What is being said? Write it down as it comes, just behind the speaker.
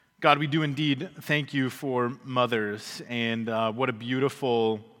God, we do indeed thank you for mothers, and what a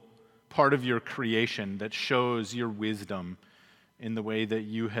beautiful part of your creation that shows your wisdom in the way that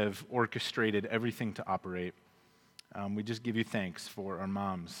you have orchestrated everything to operate. We just give you thanks for our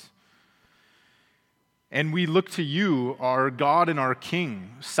moms. And we look to you, our God and our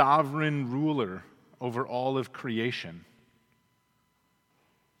King, sovereign ruler over all of creation.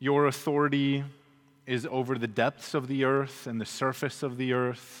 Your authority is over the depths of the earth and the surface of the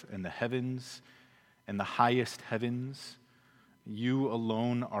earth and the heavens and the highest heavens. You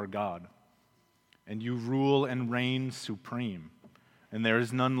alone are God, and you rule and reign supreme, and there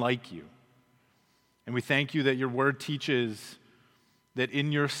is none like you. And we thank you that your word teaches that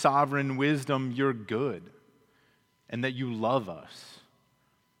in your sovereign wisdom you're good, and that you love us,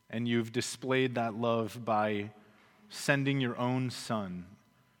 and you've displayed that love by sending your own Son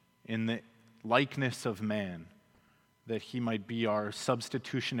in the likeness of man, that he might be our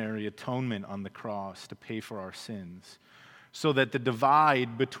substitutionary atonement on the cross to pay for our sins, so that the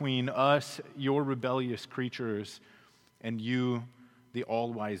divide between us, your rebellious creatures, and you, the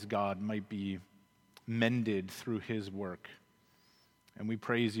all-wise God, might be mended through his work. And we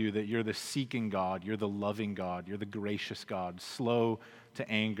praise you that you're the seeking God, you're the loving God, you're the gracious God, slow to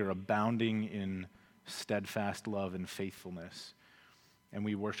anger, abounding in steadfast love and faithfulness. And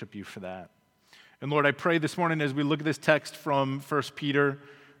we worship you for that. And Lord, I pray this morning as we look at this text from 1 Peter,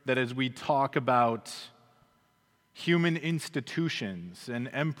 that as we talk about human institutions and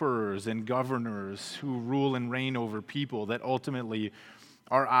emperors and governors who rule and reign over people, that ultimately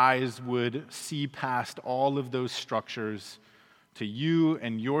our eyes would see past all of those structures to you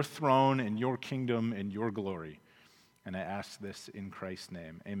and your throne and your kingdom and your glory. And I ask this in Christ's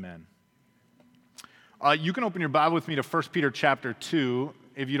name. Amen. You can open your Bible with me to 1 Peter chapter 2.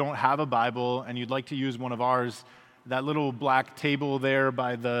 If you don't have a Bible and you'd like to use one of ours, that little black table there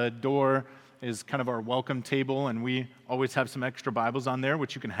by the door is kind of our welcome table, and we always have some extra Bibles on there,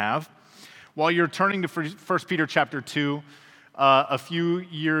 which you can have. While you're turning to 1 Peter chapter 2, a few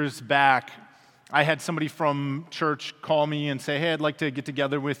years back, I had somebody from church call me and say, hey, I'd like to get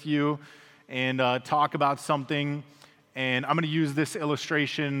together with you and talk about something. And I'm going to use this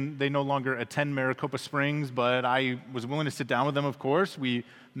illustration. They no longer attend Maricopa Springs, but I was willing to sit down with them, of course. We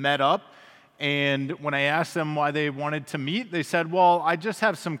met up, and when I asked them why they wanted to meet, they said, well, I just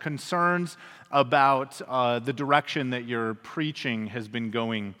have some concerns about the direction that your preaching has been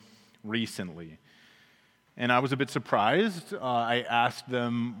going recently. And I was a bit surprised. I asked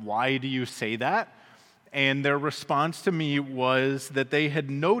them, why do you say that? And their response to me was that they had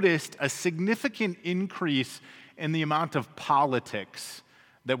noticed a significant increase in the amount of politics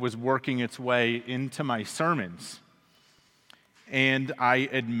that was working its way into my sermons. And I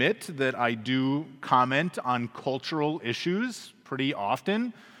admit that I do comment on cultural issues pretty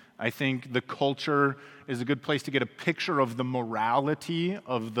often. I think the culture is a good place to get a picture of the morality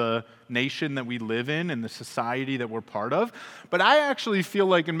of the nation that we live in and the society that we're part of. But I actually feel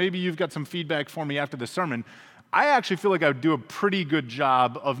like, and maybe you've got some feedback for me after the sermon, I actually feel like I would do a pretty good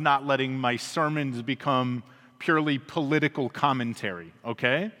job of not letting my sermons become purely political commentary,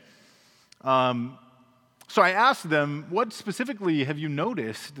 okay? So I asked them, what specifically have you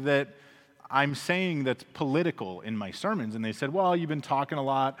noticed that I'm saying that's political in my sermons? And they said, well, you've been talking a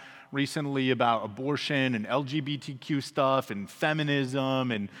lot recently about abortion and LGBTQ stuff and feminism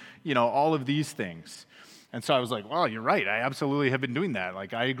and, all of these things. And so I was like, well, you're right. I absolutely have been doing that.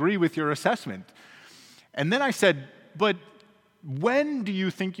 Like, I agree with your assessment. And then I said, but when do you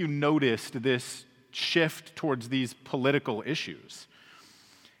think you noticed this shift towards these political issues?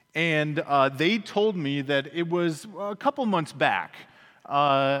 And they told me that it was a couple months back,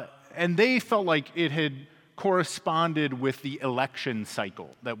 and they felt like it had corresponded with the election cycle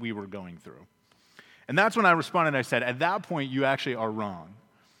that we were going through. And that's when I responded. I said, at that point, you actually are wrong,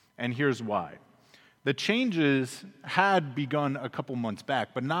 and here's why. The changes had begun a couple months back,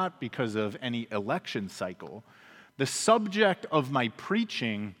 but not because of any election cycle. The subject of my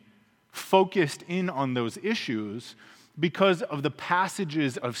preaching focused in on those issues because of the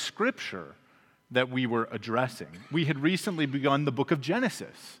passages of Scripture that we were addressing. We had recently begun the book of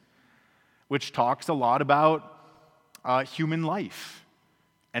Genesis, which talks a lot about human life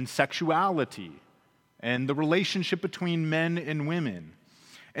and sexuality and the relationship between men and women.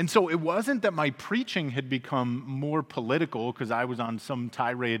 And so it wasn't that my preaching had become more political because I was on some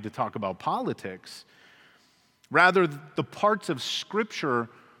tirade to talk about politics. Rather, the parts of Scripture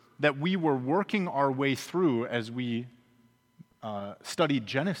that we were working our way through as we studied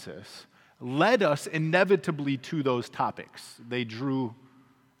Genesis led us inevitably to those topics. They drew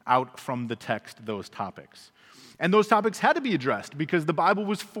out from the text those topics. And those topics had to be addressed because the Bible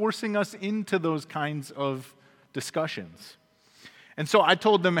was forcing us into those kinds of discussions. And so I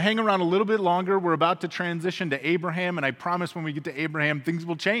told them, hang around a little bit longer. We're about to transition to Abraham, and I promise when we get to Abraham, things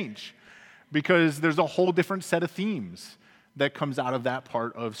will change because there's a whole different set of themes that comes out of that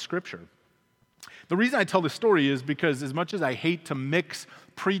part of Scripture. The reason I tell this story is because as much as I hate to mix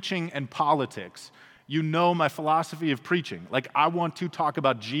preaching and politics, you know my philosophy of preaching. Like, I want to talk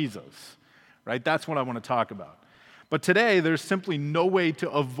about Jesus, right? That's what I want to talk about. But today, there's simply no way to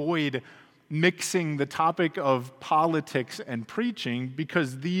avoid mixing the topic of politics and preaching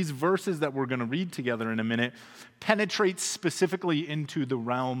because these verses that we're going to read together in a minute penetrate specifically into the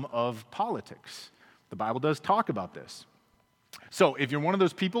realm of politics. The Bible does talk about this. So if you're one of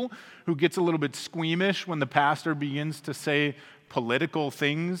those people who gets a little bit squeamish when the pastor begins to say political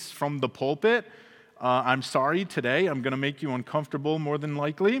things from the pulpit, I'm sorry, today I'm going to make you uncomfortable more than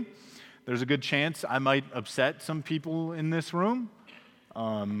likely. There's a good chance I might upset some people in this room.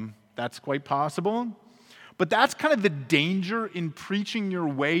 That's quite possible. But that's kind of the danger in preaching your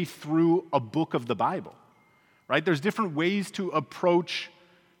way through a book of the Bible, right? There's different ways to approach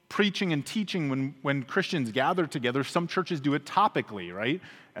preaching and teaching when Christians gather together. Some churches do it topically, right?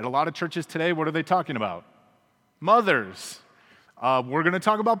 At a lot of churches today, what are they talking about? Mothers. We're going to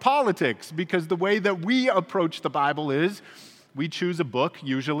talk about politics because the way that we approach the Bible is we choose a book,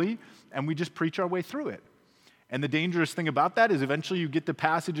 usually, and we just preach our way through it. And the dangerous thing about that is eventually you get to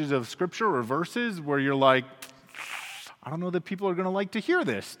passages of Scripture or verses where you're like, I don't know that people are going to like to hear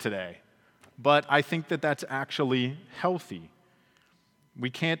this today. But I think that that's actually healthy. We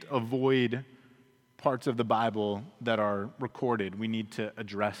can't avoid parts of the Bible that are recorded. We need to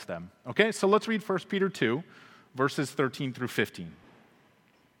address them. Okay, so let's read 1 Peter 2, verses 13 through 15.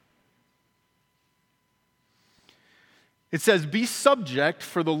 It says, "Be subject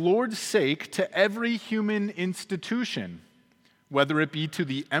for the Lord's sake to every human institution, whether it be to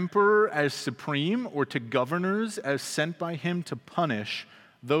the emperor as supreme or to governors as sent by him to punish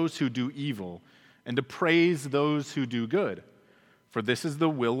those who do evil and to praise those who do good. For this is the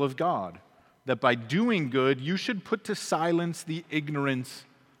will of God, that by doing good you should put to silence the ignorance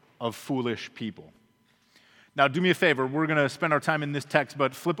of foolish people." Now, do me a favor. We're going to spend our time in this text,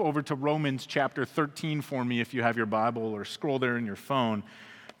 but flip over to Romans chapter 13 for me if you have your Bible, or scroll there in your phone.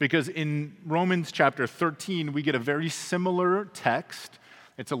 Because in Romans chapter 13, we get a very similar text.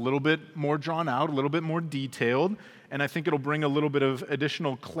 It's a little bit more drawn out, a little bit more detailed, and I think it'll bring a little bit of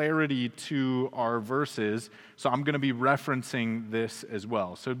additional clarity to our verses. So I'm going to be referencing this as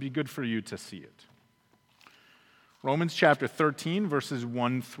well. So it'd be good for you to see it. Romans chapter 13, verses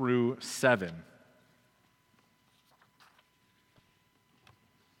 1 through 7.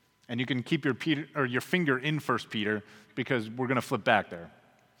 And you can keep your finger in 1 Peter because we're going to flip back there.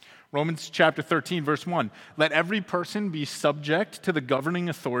 Romans chapter 13, verse 1. "Let every person be subject to the governing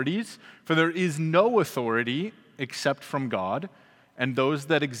authorities, for there is no authority except from God, and those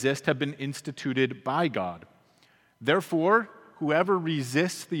that exist have been instituted by God. Therefore, whoever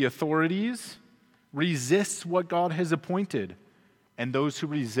resists the authorities resists what God has appointed, and those who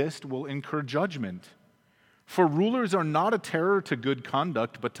resist will incur judgment. For rulers are not a terror to good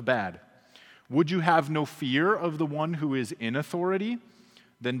conduct, but to bad. Would you have no fear of the one who is in authority?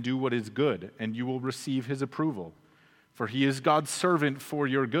 Then do what is good, and you will receive his approval. For he is God's servant for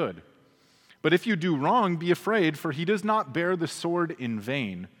your good. But if you do wrong, be afraid, for he does not bear the sword in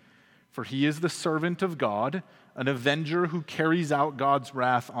vain. For he is the servant of God, an avenger who carries out God's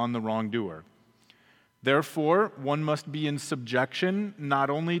wrath on the wrongdoer. Therefore, one must be in subjection, not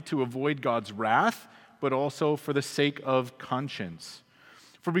only to avoid God's wrath, but also for the sake of conscience.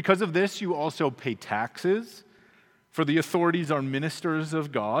 For because of this you also pay taxes, for the authorities are ministers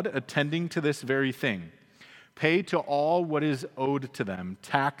of God, attending to this very thing. Pay to all what is owed to them,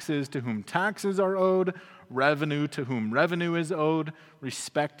 taxes to whom taxes are owed, revenue to whom revenue is owed,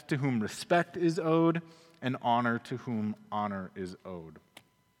 respect to whom respect is owed, and honor to whom honor is owed."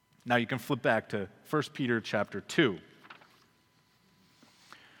 Now you can flip back to 1 Peter chapter 2.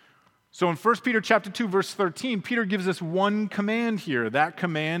 So in 1 Peter chapter 2, verse 13, Peter gives us one command here. That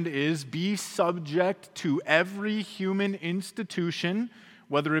command is be subject to every human institution,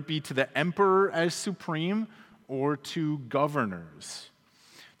 whether it be to the emperor as supreme or to governors.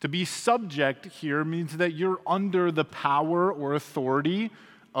 To be subject here means that you're under the power or authority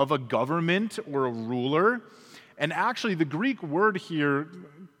of a government or a ruler. And actually, the Greek word here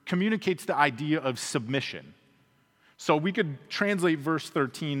communicates the idea of submission. So we could translate verse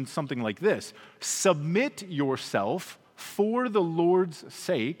 13 something like this: submit yourself for the Lord's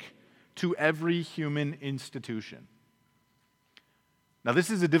sake to every human institution. Now, this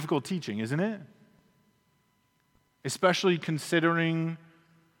is a difficult teaching, isn't it? especially considering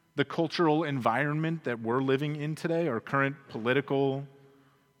the cultural environment that we're living in today, our current political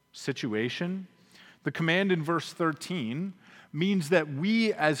situation. The command in verse 13 means that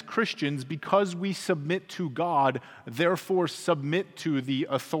we as Christians, because we submit to God, therefore submit to the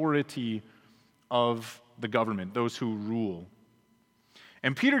authority of the government, those who rule.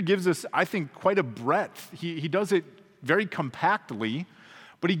 And Peter gives us, I think, quite a breadth. He does it very compactly,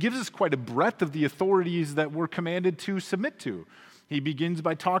 but he gives us quite a breadth of the authorities that we're commanded to submit to. He begins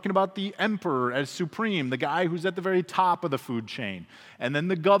by talking about the emperor as supreme, the guy who's at the very top of the food chain, and then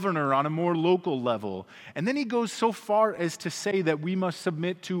the governor on a more local level. And then he goes so far as to say that we must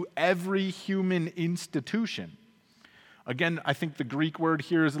submit to every human institution. Again, I think the Greek word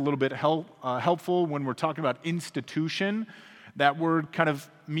here is a little bit helpful when we're talking about institution. That word kind of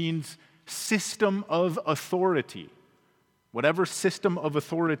means system of authority, whatever system of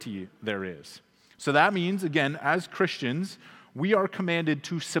authority there is. So that means, again, as Christians, we are commanded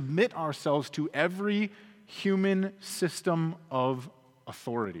to submit ourselves to every human system of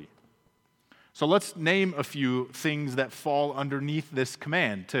authority. So let's name a few things that fall underneath this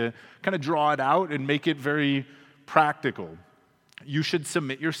command to kind of draw it out and make it very practical. You should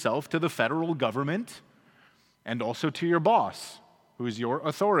submit yourself to the federal government and also to your boss, who is your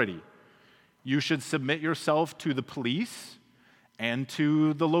authority. You should submit yourself to the police and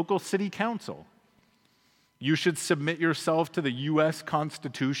to the local city council. You should submit yourself to the U.S.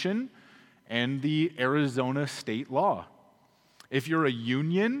 Constitution and the Arizona state law. If you're a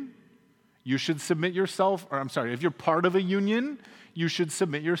union, you should submit yourself, if you're part of a union, you should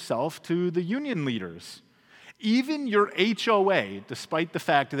submit yourself to the union leaders. Even your HOA, despite the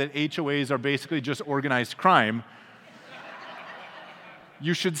fact that HOAs are basically just organized crime,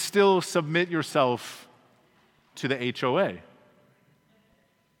 you should still submit yourself to the HOA.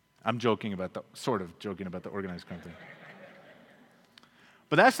 I'm sort of joking about the organized crime thing.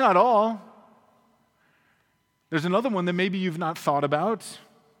 But that's not all. There's another one that maybe you've not thought about.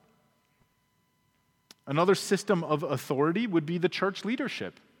 Another system of authority would be the church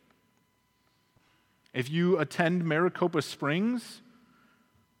leadership. If you attend Maricopa Springs,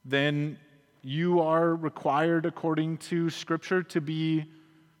 then you are required, according to Scripture, to be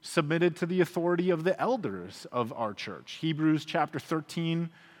submitted to the authority of the elders of our church. Hebrews chapter 13,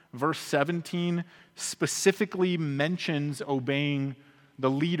 verse 17 specifically mentions obeying the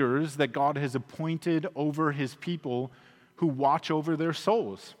leaders that God has appointed over his people who watch over their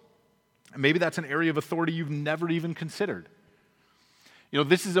souls. And maybe that's an area of authority you've never even considered.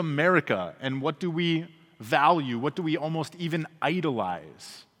 This is America, and what do we value? What do we almost even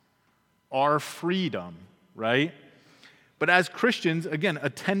idolize? Our freedom, right? But as Christians, again,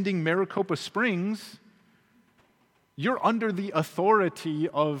 attending Maricopa Springs, you're under the authority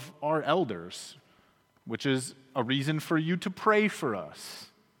of our elders, which is a reason for you to pray for us,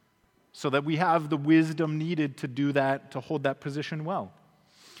 so that we have the wisdom needed to do that, to hold that position well.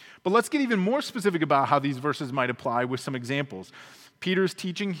 But let's get even more specific about how these verses might apply with some examples. Peter's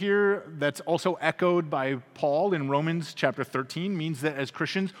teaching here, that's also echoed by Paul in Romans chapter 13, means that as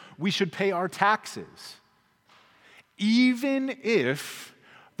Christians, we should pay our taxes. Even if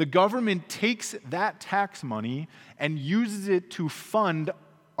the government takes that tax money and uses it to fund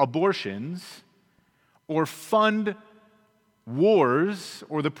abortions or fund wars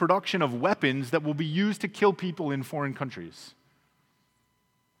or the production of weapons that will be used to kill people in foreign countries,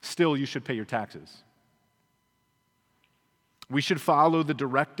 still you should pay your taxes. We should follow the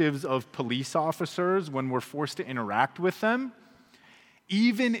directives of police officers when we're forced to interact with them,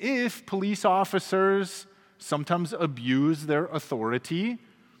 even if police officers sometimes abuse their authority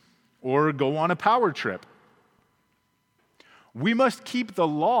or go on a power trip. We must keep the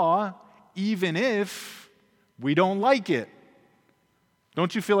law even if we don't like it.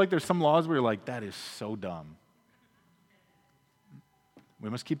 Don't you feel like there's some laws where you're like, that is so dumb? We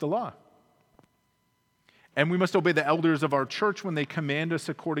must keep the law. And we must obey the elders of our church when they command us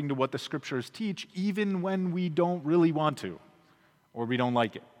according to what the Scriptures teach, even when we don't really want to or we don't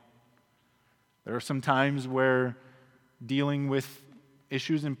like it. There are some times where dealing with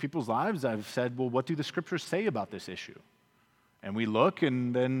issues in people's lives, I've said, well, what do the Scriptures say about this issue? And we look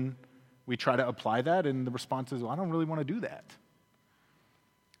and then we try to apply that, and the response is, well, I don't really want to do that.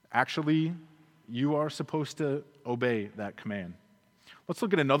 Actually, you are supposed to obey that command. Let's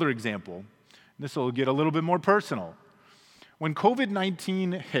look at another example. This will get a little bit more personal. When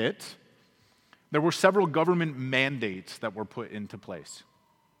COVID-19 hit, there were several government mandates that were put into place.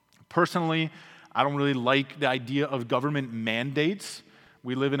 Personally, I don't really like the idea of government mandates.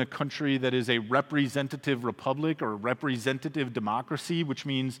 We live in a country that is a representative republic or representative democracy, which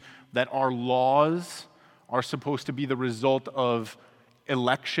means that our laws are supposed to be the result of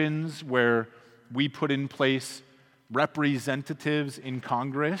elections where we put in place representatives in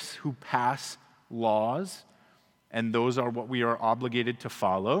Congress who pass laws, and those are what we are obligated to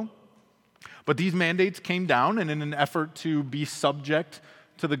follow. But these mandates came down, and in an effort to be subject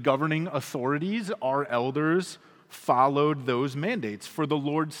to the governing authorities, our elders followed those mandates for the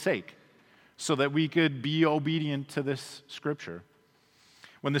Lord's sake, so that we could be obedient to this scripture.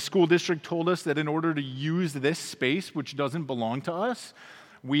 When the school district told us that in order to use this space, which doesn't belong to us,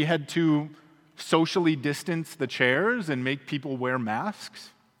 we had to socially distance the chairs and make people wear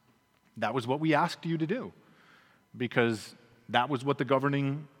masks, that was what we asked you to do, because that was what the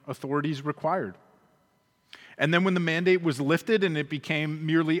governing authorities required. And then when the mandate was lifted and it became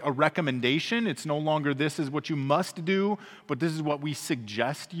merely a recommendation, it's no longer this is what you must do, but this is what we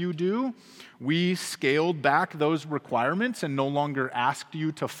suggest you do, we scaled back those requirements and no longer asked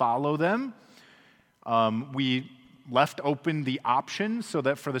you to follow them. We left open the option so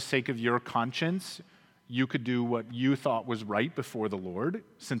that for the sake of your conscience, you could do what you thought was right before the Lord,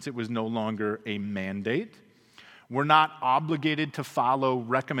 since it was no longer a mandate. We're not obligated to follow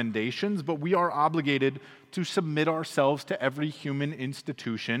recommendations, but we are obligated to submit ourselves to every human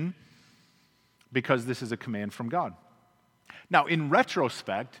institution because this is a command from God. Now, in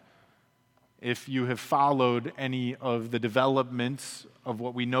retrospect, if you have followed any of the developments of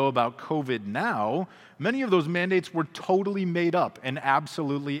what we know about COVID now, many of those mandates were totally made up and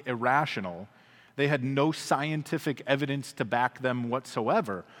absolutely irrational. They had no scientific evidence to back them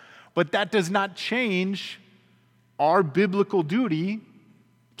whatsoever. But that does not change our biblical duty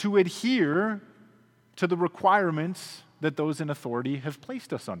to adhere to the requirements that those in authority have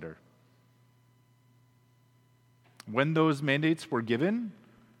placed us under. When those mandates were given,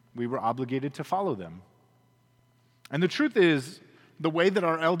 we were obligated to follow them. And the truth is, the way that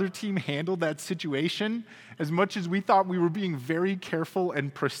our elder team handled that situation, as much as we thought we were being very careful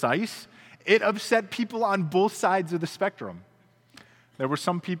and precise, it upset people on both sides of the spectrum. There were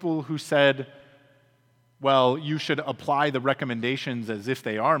some people who said, well, you should apply the recommendations as if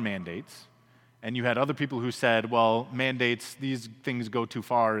they are mandates. And you had other people who said, well, mandates, these things go too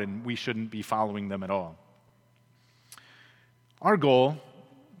far and we shouldn't be following them at all. Our goal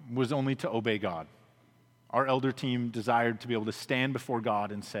was only to obey God. Our elder team desired to be able to stand before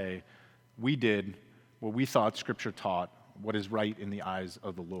God and say, we did what we thought Scripture taught, what is right in the eyes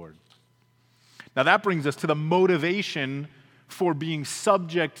of the Lord. Now that brings us to the motivation for being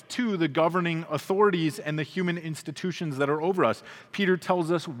subject to the governing authorities and the human institutions that are over us. Peter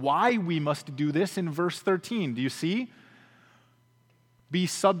tells us why we must do this in verse 13. Do you see? Be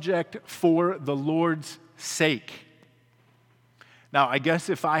subject for the Lord's sake. Now, I guess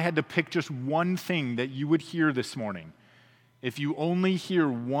if I had to pick just one thing that you would hear this morning, if you only hear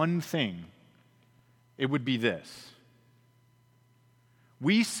one thing, it would be this.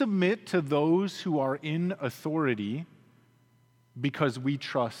 We submit to those who are in authority because we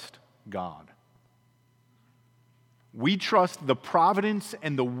trust God. We trust the providence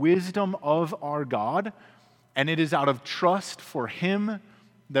and the wisdom of our God, and it is out of trust for Him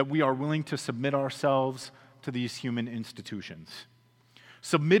that we are willing to submit ourselves to these human institutions.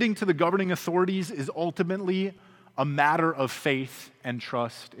 Submitting to the governing authorities is ultimately a matter of faith and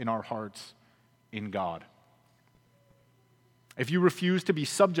trust in our hearts in God. If you refuse to be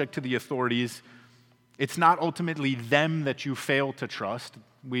subject to the authorities, it's not ultimately them that you fail to trust.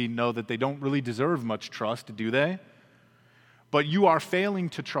 We know that they don't really deserve much trust, do they? But you are failing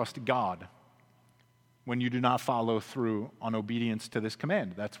to trust God when you do not follow through on obedience to this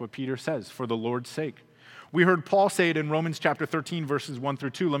command. That's what Peter says, for the Lord's sake. We heard Paul say it in Romans chapter 13, verses 1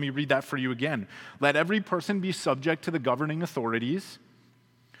 through 2. Let me read that for you again. Let every person be subject to the governing authorities,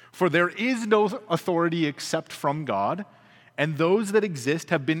 for there is no authority except from God, and those that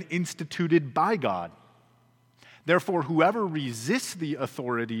exist have been instituted by God. Therefore, whoever resists the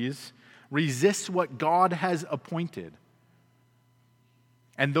authorities resists what God has appointed,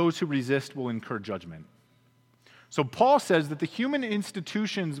 and those who resist will incur judgment. So Paul says that the human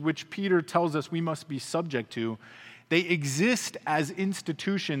institutions which Peter tells us we must be subject to, they exist as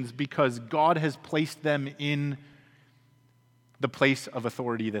institutions because God has placed them in the place of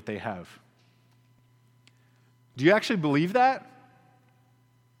authority that they have. Do you actually believe that?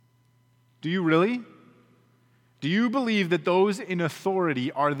 Do you really? Do you believe that those in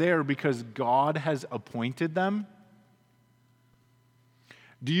authority are there because God has appointed them?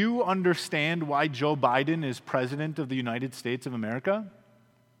 Do you understand why Joe Biden is president of the United States of America?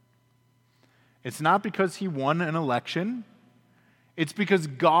 It's not because he won an election. It's because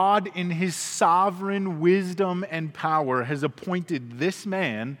God, in his sovereign wisdom and power, has appointed this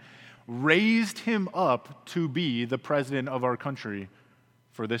man raised him up to be the president of our country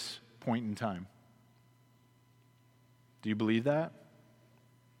for this point in time. Do you believe that?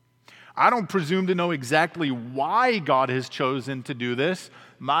 I don't presume to know exactly why God has chosen to do this.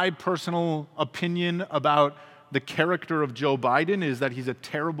 My personal opinion about the character of Joe Biden is that he's a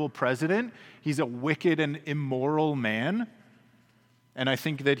terrible president. He's a wicked and immoral man. And I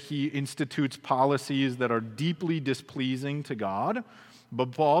think that he institutes policies that are deeply displeasing to God.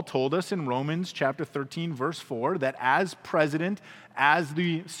 But Paul told us in Romans chapter 13, verse 4, that as president, as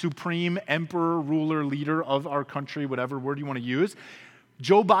the supreme emperor, ruler, leader of our country, whatever word you want to use,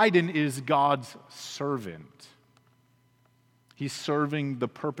 Joe Biden is God's servant. He's serving the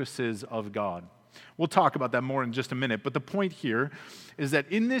purposes of God. We'll talk about that more in just a minute, but the point here is that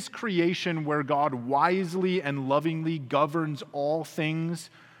in this creation where God wisely and lovingly governs all things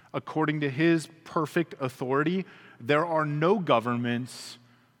according to his perfect authority, there are no governments,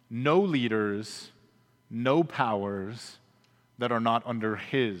 no leaders, no powers that are not under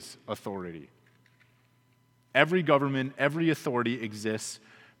his authority. Every government, every authority exists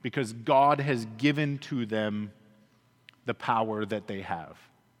because God has given to them the power that they have.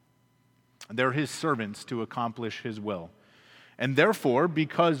 They're his servants to accomplish his will. And therefore,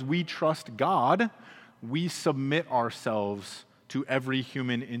 because we trust God, we submit ourselves to every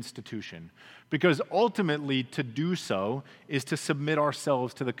human institution. Because ultimately, to do so is to submit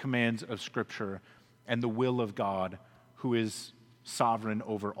ourselves to the commands of Scripture and the will of God, who is sovereign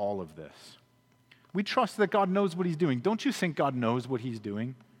over all of this. We trust that God knows what he's doing. Don't you think God knows what he's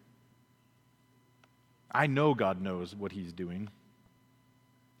doing? I know God knows what he's doing.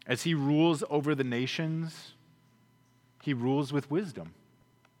 As he rules over the nations, he rules with wisdom,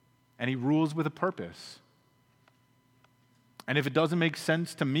 and he rules with a purpose. And if it doesn't make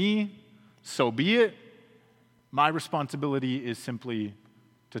sense to me, so be it. My responsibility is simply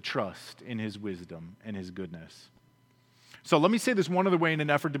to trust in his wisdom and his goodness. So let me say this one other way in an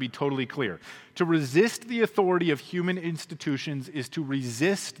effort to be totally clear. To resist the authority of human institutions is to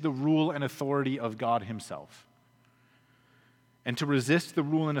resist the rule and authority of God himself. And to resist the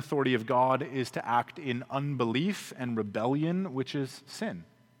rule and authority of God is to act in unbelief and rebellion, which is sin.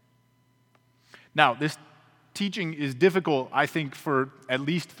 Now, this teaching is difficult, I think, for at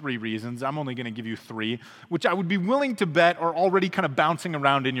least 3 reasons. I'm only going to give you 3, which I would be willing to bet are already kind of bouncing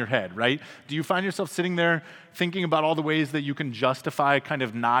around in your head, right? Do you find yourself sitting there thinking about all the ways that you can justify kind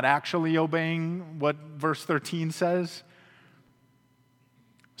of not actually obeying what verse 13 says?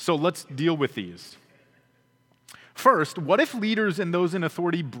 So let's deal with these. First, what if leaders and those in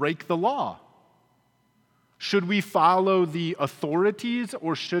authority break the law? Should we follow the authorities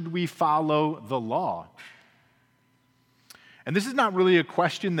or should we follow the law? And this is not really a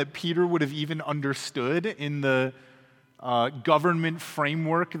question that Peter would have even understood in the government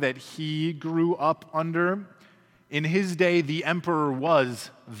framework that he grew up under. In his day, the emperor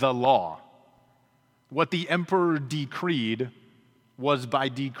was the law. What the emperor decreed was by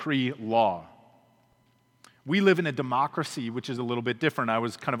decree law. We live in a democracy, which is a little bit different. I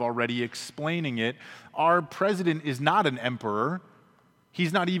was kind of already explaining it. Our president is not an emperor.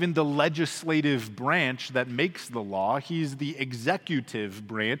 He's not even the legislative branch that makes the law. He's the executive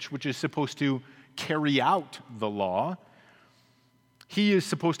branch, which is supposed to carry out the law. He is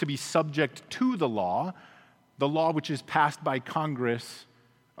supposed to be subject to the law which is passed by Congress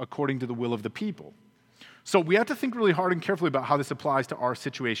according to the will of the people. So we have to think really hard and carefully about how this applies to our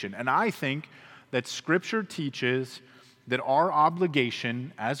situation. And I think that Scripture teaches that our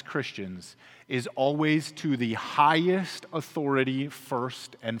obligation as Christians is always to the highest authority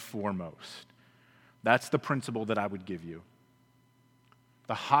first and foremost. That's the principle that I would give you.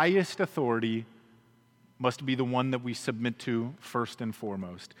 The highest authority must be the one that we submit to first and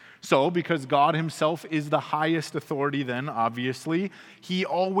foremost. So, because God himself is the highest authority, then, obviously, he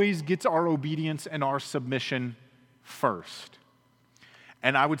always gets our obedience and our submission first.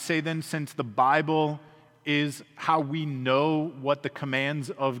 And I would say then, since the Bible is how we know what the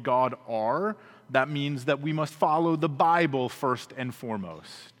commands of God are, that means that we must follow the Bible first and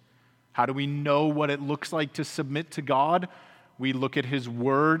foremost. How do we know what it looks like to submit to God? We look at his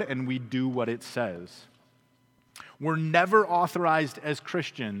word and we do what it says. We're never authorized as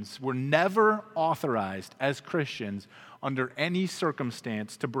Christians under any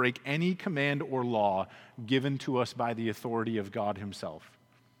circumstance to break any command or law given to us by the authority of God himself.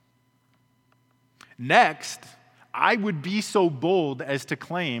 Next, I would be so bold as to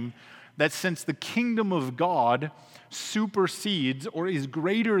claim that since the kingdom of God supersedes or is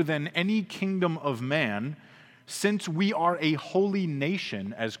greater than any kingdom of man, since we are a holy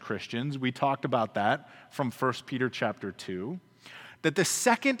nation as Christians, we talked about that from 1 Peter chapter 2, that the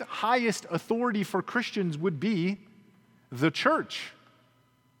second highest authority for Christians would be the church.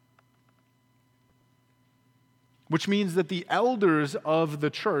 Which means that the elders of the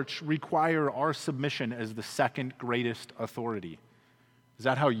church require our submission as the second greatest authority. Is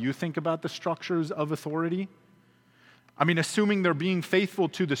that how you think about the structures of authority? I mean, assuming they're being faithful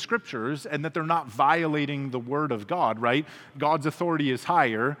to the scriptures and that they're not violating the word of God, right? God's authority is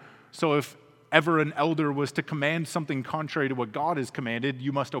higher, so if ever an elder was to command something contrary to what God has commanded,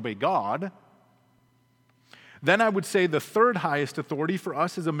 you must obey God. Then I would say the third highest authority for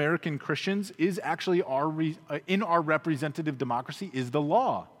us as American Christians is actually in our representative democracy is the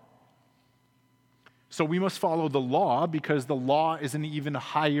law. So we must follow the law because the law is an even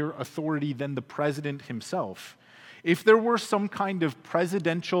higher authority than the president himself. If there were some kind of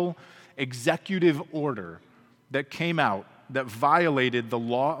presidential executive order that came out that violated the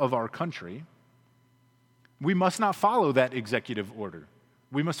law of our country, we must not follow that executive order.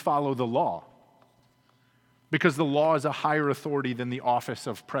 We must follow the law. Because the law is a higher authority than the office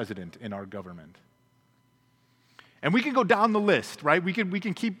of president in our government. And we can go down the list, right? We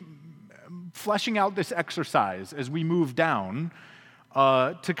can keep fleshing out this exercise as we move down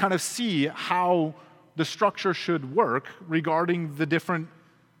to kind of see how the structure should work regarding the different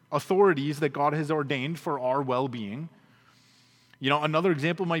authorities that God has ordained for our well-being. You know, another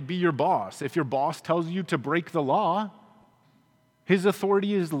example might be your boss. If your boss tells you to break the law, his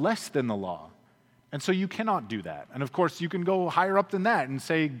authority is less than the law. And so you cannot do that. And of course, you can go higher up than that and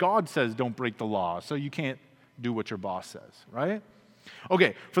say, God says don't break the law, so you can't do what your boss says, right?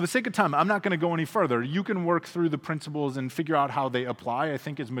 Okay, for the sake of time, I'm not going to go any further. You can work through the principles and figure out how they apply. I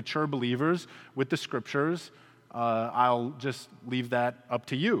think as mature believers with the scriptures, I'll just leave that up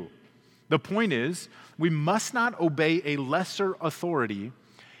to you. The point is, we must not obey a lesser authority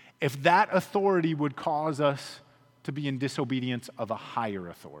if that authority would cause us to be in disobedience of a higher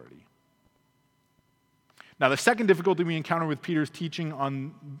authority. Now, the second difficulty we encounter with Peter's teaching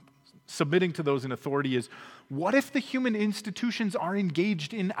on submitting to those in authority is, what if the human institutions are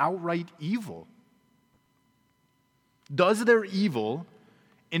engaged in outright evil? Does their evil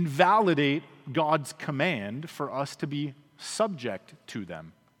invalidate God's command for us to be subject to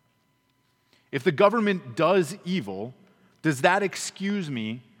them? If the government does evil, does that excuse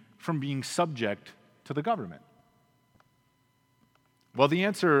me from being subject to the government? Well, the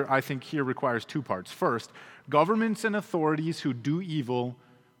answer, I think, here requires two parts. First, governments and authorities who do evil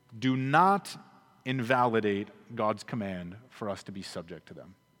do not invalidate God's command for us to be subject to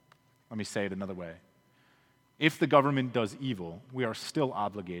them. Let me say it another way. If the government does evil, we are still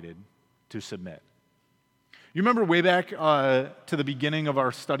obligated to submit. You remember way back to the beginning of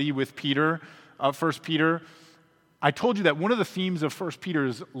our study with Peter, 1 Peter, I told you that one of the themes of 1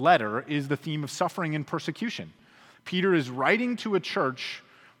 Peter's letter is the theme of suffering and persecution. Peter is writing to a church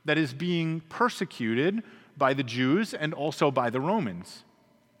that is being persecuted by the Jews and also by the Romans.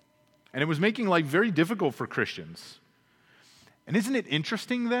 And it was making life very difficult for Christians. And isn't it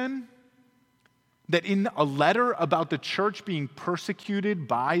interesting then that in a letter about the church being persecuted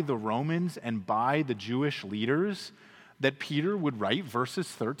by the Romans and by the Jewish leaders, that Peter would write verses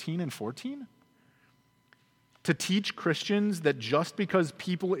 13 and 14? To teach Christians that just because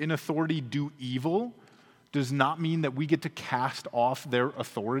people in authority do evil does not mean that we get to cast off their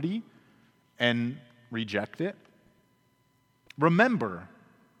authority and reject it. Remember,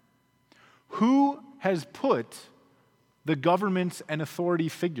 who has put the governments and authority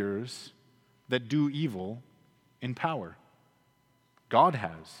figures that do evil in power? God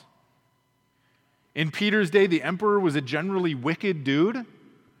has. In Peter's day, the emperor was a generally wicked dude.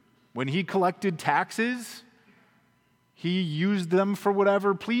 When he collected taxes, he used them for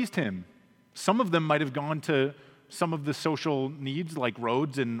whatever pleased him. Some of them might have gone to some of the social needs like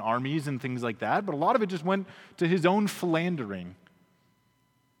roads and armies and things like that, but a lot of it just went to his own philandering.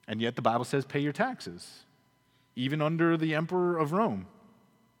 And yet the Bible says pay your taxes, even under the emperor of Rome.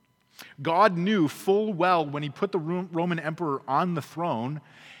 God knew full well when he put the Roman emperor on the throne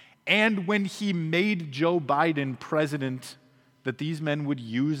and when he made Joe Biden president that these men would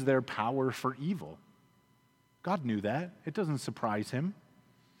use their power for evil. God knew that. It doesn't surprise him.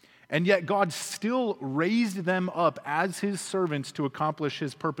 And yet God still raised them up as his servants to accomplish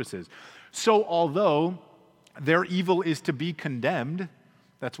his purposes. So although their evil is to be condemned,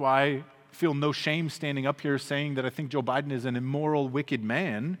 that's why I feel no shame standing up here saying that I think Joe Biden is an immoral, wicked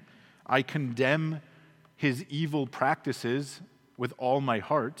man. I condemn his evil practices with all my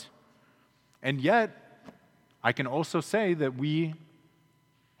heart. And yet, I can also say that we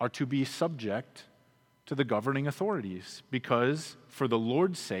are to be subject to the governing authorities because, for the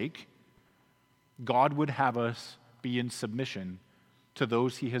Lord's sake, God would have us be in submission to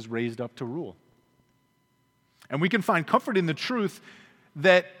those he has raised up to rule. And we can find comfort in the truth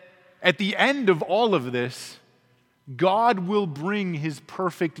that at the end of all of this, God will bring his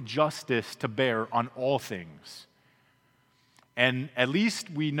perfect justice to bear on all things. And at least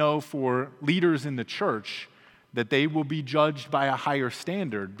we know for leaders in the church that they will be judged by a higher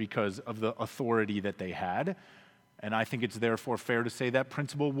standard because of the authority that they had. And I think it's therefore fair to say that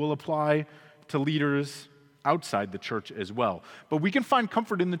principle will apply to leaders outside the church as well. But we can find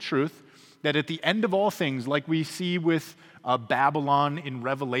comfort in the truth that at the end of all things, like we see with Babylon in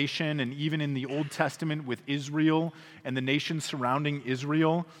Revelation and even in the Old Testament with Israel and the nations surrounding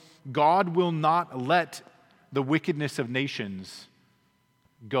Israel, God will not let the wickedness of nations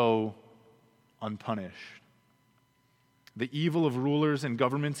go unpunished. The evil of rulers and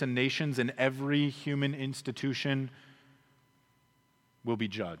governments and nations and every human institution will be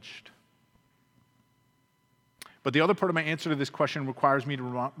judged. But the other part of my answer to this question requires me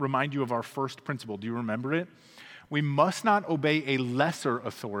to remind you of our first principle. Do you remember it? We must not obey a lesser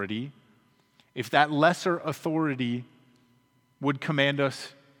authority if that lesser authority would command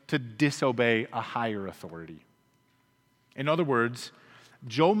us to disobey a higher authority. In other words,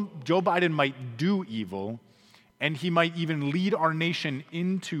 Joe Biden might do evil, and he might even lead our nation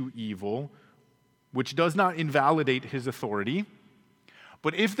into evil, which does not invalidate his authority.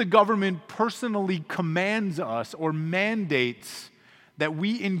 But if the government personally commands us or mandates that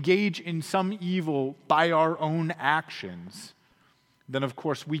we engage in some evil by our own actions, then of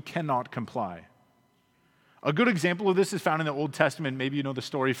course we cannot comply. A good example of this is found in the Old Testament. Maybe you know the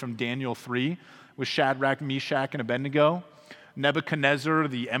story from Daniel 3 with Shadrach, Meshach, and Abednego. Nebuchadnezzar,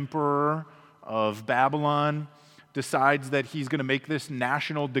 the emperor of Babylon, decides that he's going to make this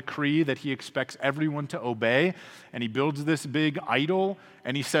national decree that he expects everyone to obey, and he builds this big idol,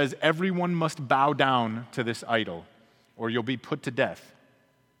 and he says everyone must bow down to this idol, or you'll be put to death.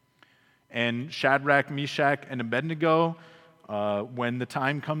 And Shadrach, Meshach, and Abednego, when the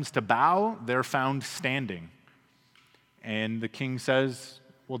time comes to bow, they're found standing. And the king says,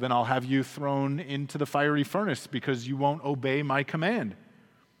 well, then I'll have you thrown into the fiery furnace because you won't obey my command.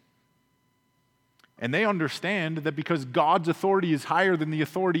 And they understand that because God's authority is higher than the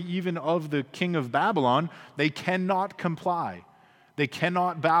authority even of the king of Babylon, they cannot comply. They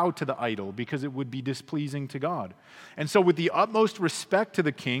cannot bow to the idol because it would be displeasing to God. And so with the utmost respect to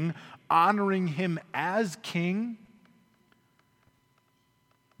the king, honoring him as king,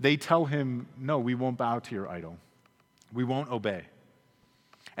 they tell him, no, we won't bow to your idol. We won't obey.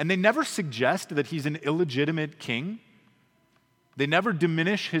 And they never suggest that he's an illegitimate king. They never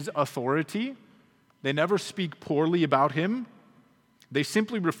diminish his authority. They never speak poorly about him. They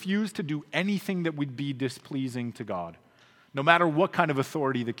simply refuse to do anything that would be displeasing to God, no matter what kind of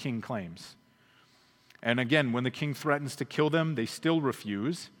authority the king claims. And again, when the king threatens to kill them, they still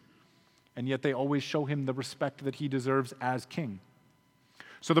refuse, and yet they always show him the respect that he deserves as king.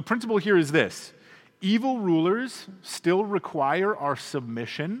 So the principle here is this: evil rulers still require our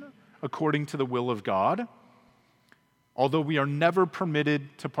submission according to the will of God, although we are never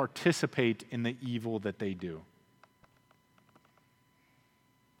permitted to participate in the evil that they do.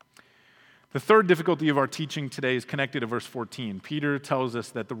 The third difficulty of our teaching today is connected to verse 14. Peter tells us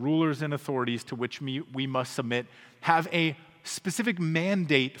that the rulers and authorities to which we must submit have a specific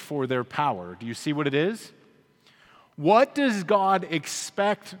mandate for their power. Do you see what it is? What does God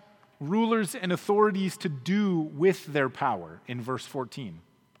expect rulers and authorities to do with their power in verse 14?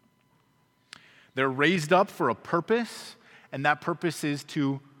 They're raised up for a purpose, and that purpose is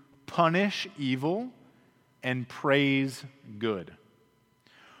to punish evil and praise good.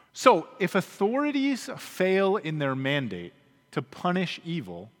 So, if authorities fail in their mandate to punish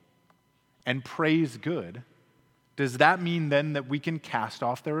evil and praise good, does that mean then that we can cast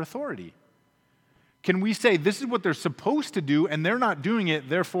off their authority? Can we say this is what they're supposed to do and they're not doing it,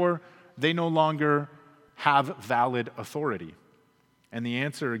 therefore they no longer have valid authority? And the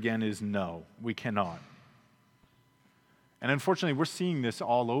answer again is no, we cannot. And unfortunately, we're seeing this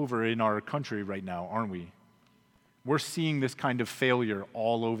all over in our country right now, aren't we? We're seeing this kind of failure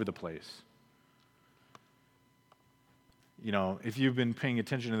all over the place. You know, if you've been paying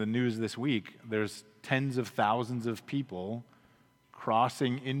attention to the news this week, there's tens of thousands of people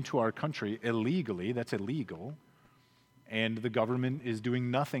crossing into our country illegally. That's illegal. And the government is doing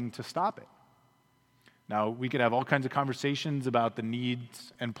nothing to stop it. Now, we could have all kinds of conversations about the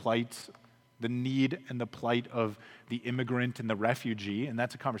needs and plights, the need and the plight of the immigrant and the refugee, and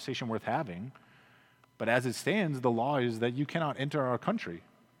that's a conversation worth having. But as it stands, the law is that you cannot enter our country.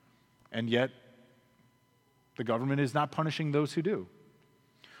 And yet, the government is not punishing those who do.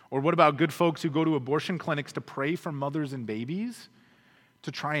 Or what about good folks who go to abortion clinics to pray for mothers and babies?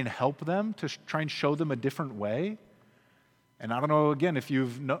 to try and help them, to try and show them a different way. And I don't know, again, if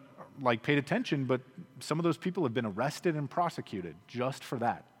you've paid attention, but some of those people have been arrested and prosecuted just for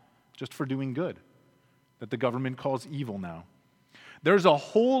that, just for doing good, that the government calls evil now. There's a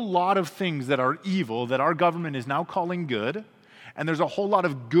whole lot of things that are evil that our government is now calling good, and there's a whole lot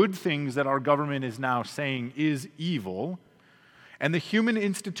of good things that our government is now saying is evil. And the human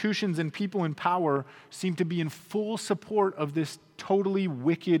institutions and people in power seem to be in full support of this totally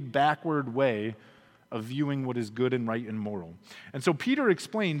wicked, backward way of viewing what is good and right and moral. And so Peter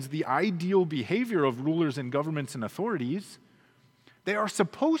explains the ideal behavior of rulers and governments and authorities. They are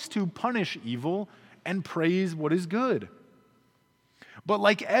supposed to punish evil and praise what is good. But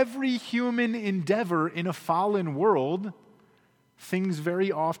like every human endeavor in a fallen world, things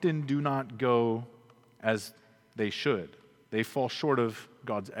very often do not go as they should. They fall short of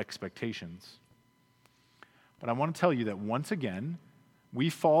God's expectations. But I want to tell you that once again, we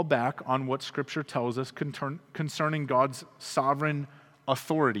fall back on what Scripture tells us concerning God's sovereign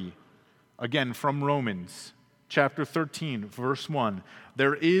authority. Again, from Romans chapter 13, verse 1.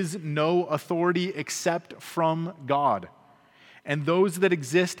 There is no authority except from God, and those that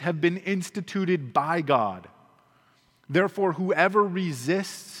exist have been instituted by God. Therefore, whoever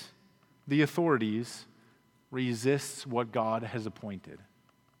resists the authorities resists what God has appointed.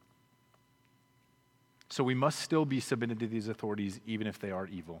 So we must still be submitted to these authorities even if they are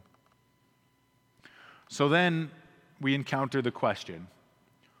evil. So then we encounter the question,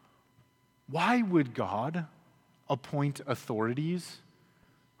 why would God appoint authorities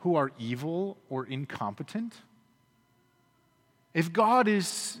who are evil or incompetent? If God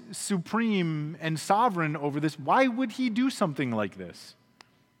is supreme and sovereign over this, why would he do something like this?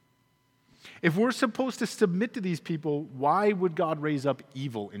 If we're supposed to submit to these people, why would God raise up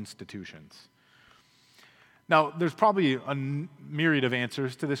evil institutions? Now, there's probably a myriad of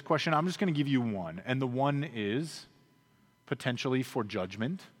answers to this question. I'm just going to give you one, and the one is potentially for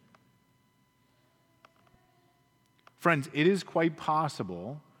judgment. Friends, it is quite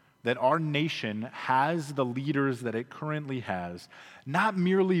possible that our nation has the leaders that it currently has, not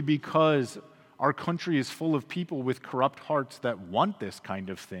merely because our country is full of people with corrupt hearts that want this kind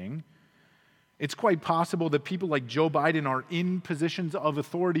of thing. It's quite possible that people like Joe Biden are in positions of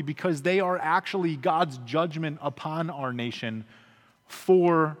authority because they are actually God's judgment upon our nation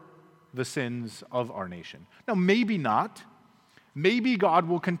for the sins of our nation. Now, maybe not. Maybe God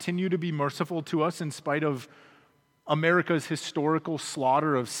will continue to be merciful to us in spite of America's historical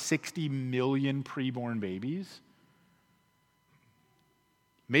slaughter of 60 million preborn babies.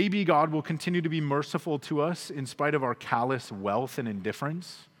 Maybe God will continue to be merciful to us in spite of our callous wealth and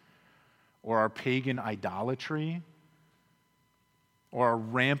indifference, or our pagan idolatry, or our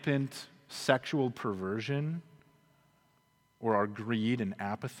rampant sexual perversion, or our greed and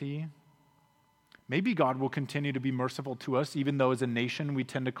apathy. Maybe God will continue to be merciful to us, even though as a nation we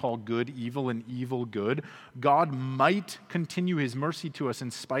tend to call good evil and evil good. God might continue his mercy to us in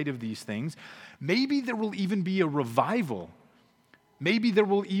spite of these things. Maybe there will even be a revival. Maybe there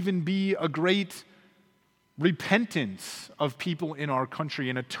will even be a great repentance of people in our country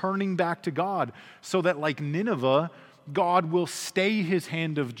and a turning back to God, so that like Nineveh, God will stay his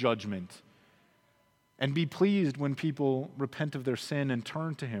hand of judgment and be pleased when people repent of their sin and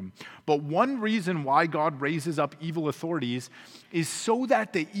turn to him. But one reason why God raises up evil authorities is so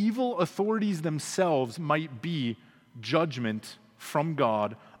that the evil authorities themselves might be judgment from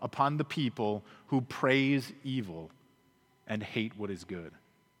God upon the people who praise evil and hate what is good.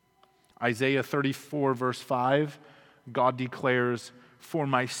 Isaiah 34, verse 5, God declares, "For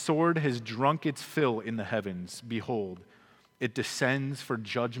my sword has drunk its fill in the heavens. Behold, it descends for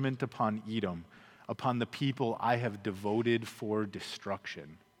judgment upon Edom, upon the people I have devoted for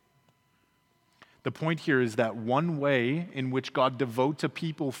destruction." The point here is that one way in which God devotes a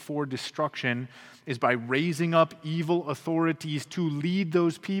people for destruction is by raising up evil authorities to lead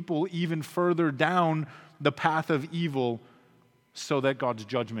those people even further down the path of evil, so that God's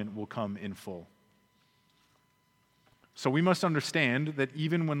judgment will come in full. So we must understand that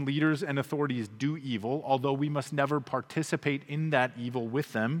even when leaders and authorities do evil, although we must never participate in that evil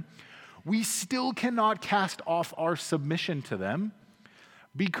with them, we still cannot cast off our submission to them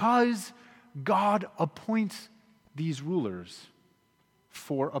because God appoints these rulers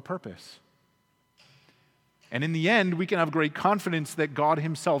for a purpose. And in the end, we can have great confidence that God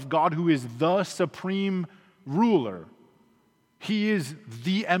himself, God who is the supreme ruler, he is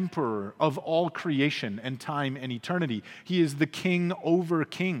the emperor of all creation and time and eternity. He is the king over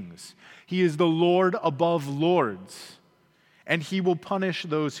kings. He is the Lord above lords. And he will punish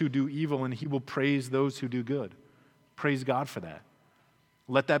those who do evil, and he will praise those who do good. Praise God for that.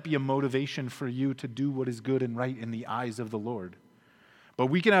 Let that be a motivation for you to do what is good and right in the eyes of the Lord. But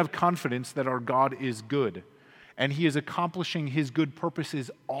we can have confidence that our God is good, and he is accomplishing his good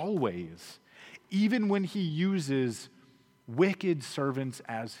purposes always, even when he uses wicked servants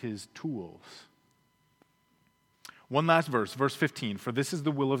as his tools. One last verse, verse 15. For this is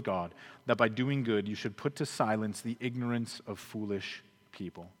the will of God, that by doing good you should put to silence the ignorance of foolish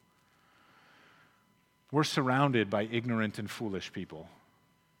people. We're surrounded by ignorant and foolish people.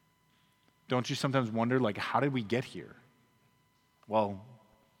 Don't you sometimes wonder, how did we get here? Well,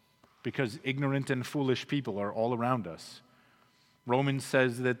 because ignorant and foolish people are all around us. Romans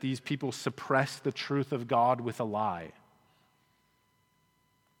says that these people suppress the truth of God with a lie,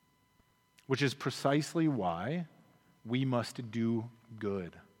 which is precisely why we must do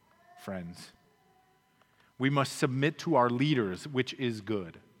good, friends. We must submit to our leaders, which is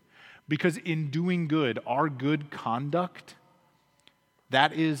good. Because in doing good, our good conduct,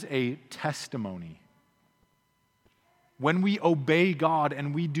 that is a testimony. When we obey God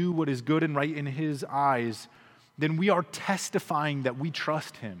and we do what is good and right in his eyes, then we are testifying that we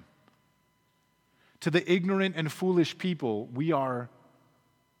trust him. To the ignorant and foolish people, we are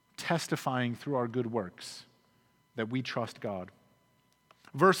testifying through our good works that we trust God.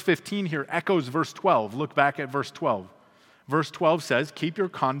 Verse 15 here echoes verse 12. Look back at verse 12. Verse 12 says, keep your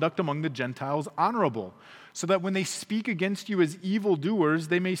conduct among the Gentiles honorable, so that when they speak against you as evildoers,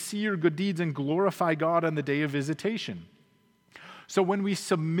 they may see your good deeds and glorify God on the day of visitation. So when we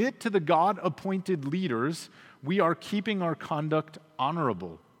submit to the God-appointed leaders, we are keeping our conduct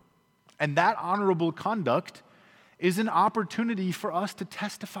honorable. And that honorable conduct is an opportunity for us to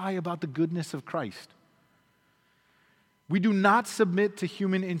testify about the goodness of Christ. We do not submit to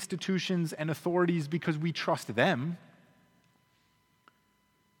human institutions and authorities because we trust them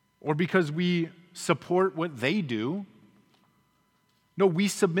or because we support what they do. No, we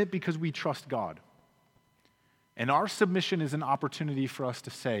submit because we trust God. And our submission is an opportunity for us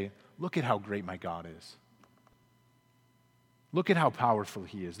to say, look at how great my God is. Look at how powerful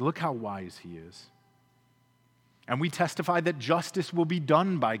he is. Look how wise he is. And we testify that justice will be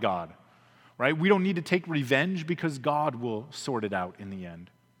done by God. Right? We don't need to take revenge because God will sort it out in the end.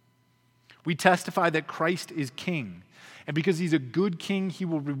 We testify that Christ is king, and because he's a good king, he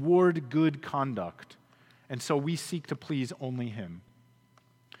will reward good conduct. And so we seek to please only him.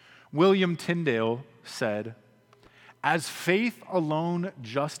 William Tyndale said, as faith alone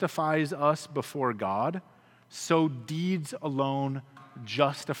justifies us before God, so deeds alone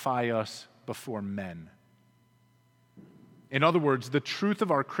justify us before men. In other words, the truth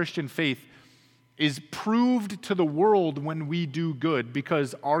of our Christian faith is proved to the world when we do good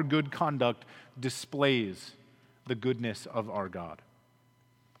because our good conduct displays the goodness of our God.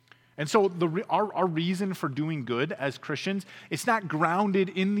 And so our reason for doing good as Christians, it's not grounded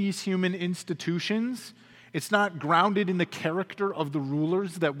in these human institutions. It's not grounded in the character of the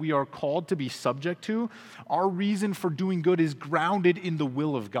rulers that we are called to be subject to. Our reason for doing good is grounded in the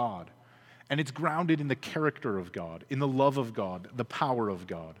will of God. And it's grounded in the character of God, in the love of God, the power of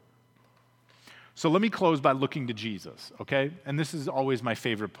God. So let me close by looking to Jesus, okay? And this is always my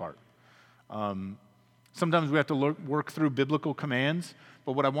favorite part. Sometimes we have to work through biblical commands,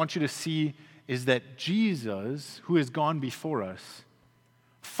 but what I want you to see is that Jesus, who has gone before us,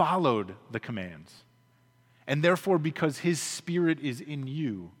 followed the commands. And therefore, because his Spirit is in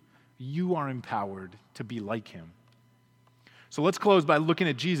you, you are empowered to be like him. So let's close by looking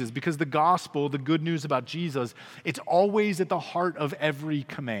at Jesus, because the gospel, the good news about Jesus, it's always at the heart of every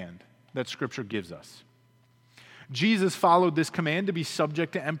command that Scripture gives us. Jesus followed this command to be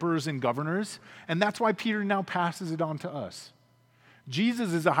subject to emperors and governors, and that's why Peter now passes it on to us.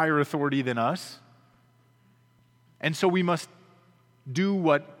 Jesus is a higher authority than us, and so we must do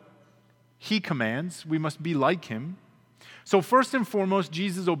what he commands. We must be like him. So first and foremost,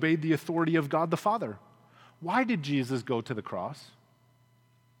 Jesus obeyed the authority of God the Father. Why did Jesus go to the cross?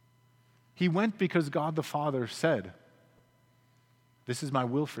 He went because God the Father said, "This is my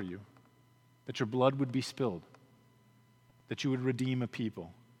will for you, that your blood would be spilled, that you would redeem a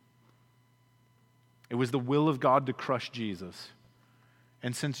people." It was the will of God to crush Jesus.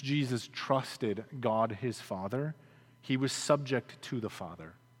 And since Jesus trusted God his Father, he was subject to the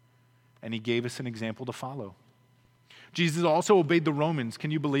Father. And he gave us an example to follow. Jesus also obeyed the Romans.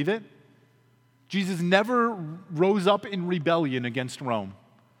 Can you believe it? Jesus never rose up in rebellion against Rome.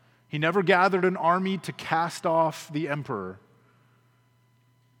 He never gathered an army to cast off the emperor.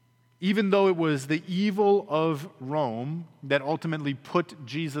 Even though it was the evil of Rome that ultimately put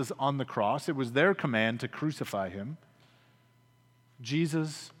Jesus on the cross, it was their command to crucify him,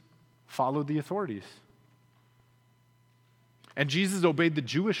 Jesus followed the authorities. And Jesus obeyed the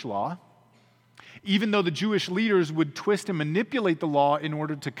Jewish law, even though the Jewish leaders would twist and manipulate the law in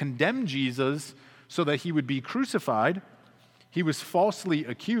order to condemn Jesus so that he would be crucified. He was falsely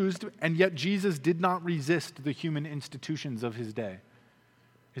accused, and yet Jesus did not resist the human institutions of his day.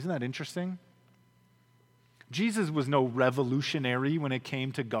 Isn't that interesting? Jesus was no revolutionary when it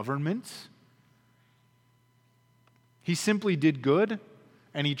came to governments. He simply did good,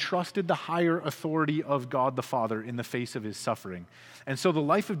 and he trusted the higher authority of God the Father in the face of his suffering. And so the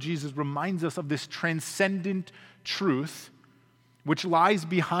life of Jesus reminds us of this transcendent truth which lies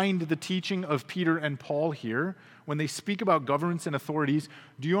behind the teaching of Peter and Paul here. When they speak about governments and authorities,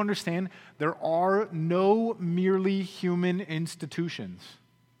 do you understand? There are no merely human institutions.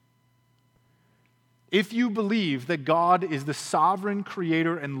 If you believe that God is the sovereign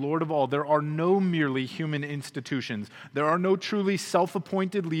creator and Lord of all, there are no merely human institutions. There are no truly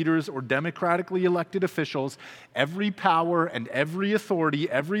self-appointed leaders or democratically elected officials. Every power and every authority,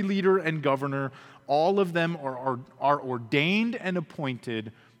 every leader and governor, all of them are ordained and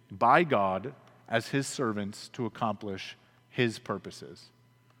appointed by God as his servants to accomplish his purposes.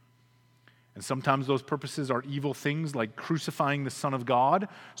 And sometimes those purposes are evil things like crucifying the Son of God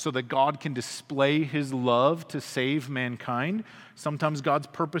so that God can display his love to save mankind. Sometimes God's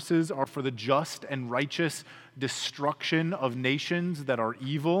purposes are for the just and righteous destruction of nations that are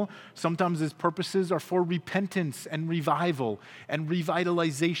evil. Sometimes his purposes are for repentance and revival and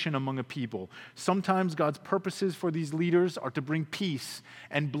revitalization among a people. Sometimes God's purposes for these leaders are to bring peace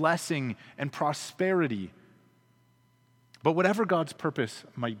and blessing and prosperity. But whatever God's purpose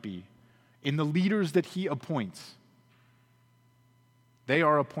might be, in the leaders that he appoints, they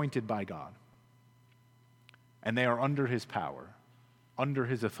are appointed by God. And they are under his power, under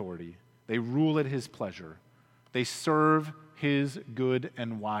his authority. They rule at his pleasure. They serve his good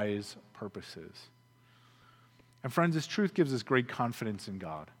and wise purposes. And friends, this truth gives us great confidence in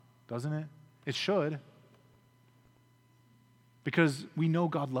God, doesn't it? It should. Because we know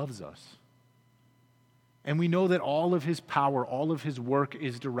God loves us. And we know that all of his power, all of his work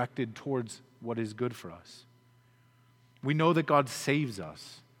is directed towards what is good for us. We know that God saves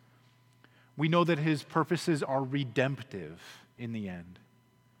us. We know that his purposes are redemptive in the end.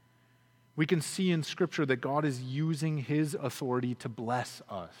 We can see in Scripture that God is using his authority to bless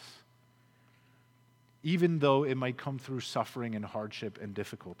us, even though it might come through suffering and hardship and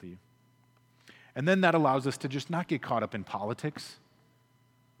difficulty. And then that allows us to just not get caught up in politics.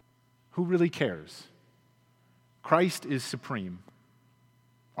 Who really cares? Christ is supreme.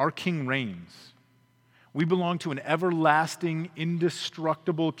 Our King reigns. We belong to an everlasting,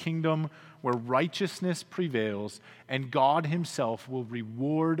 indestructible kingdom where righteousness prevails, and God himself will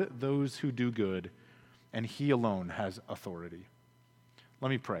reward those who do good, and he alone has authority. Let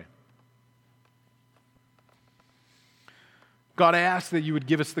me pray. God, I ask that you would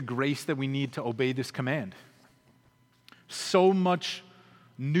give us the grace that we need to obey this command. So much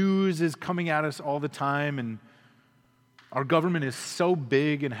news is coming at us all the time, and our government is so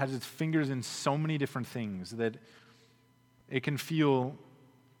big and has its fingers in so many different things that it can feel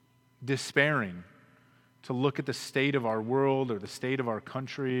despairing to look at the state of our world or the state of our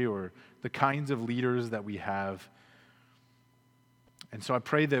country or the kinds of leaders that we have. And so I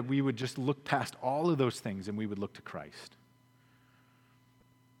pray that we would just look past all of those things and we would look to Christ.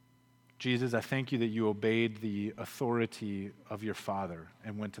 Jesus, I thank you that you obeyed the authority of your Father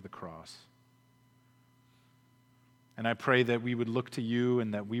and went to the cross. And I pray that we would look to you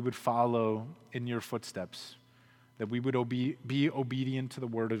and that we would follow in your footsteps, that we would be obedient to the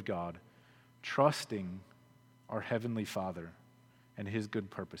word of God, trusting our Heavenly Father and his good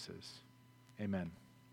purposes. Amen.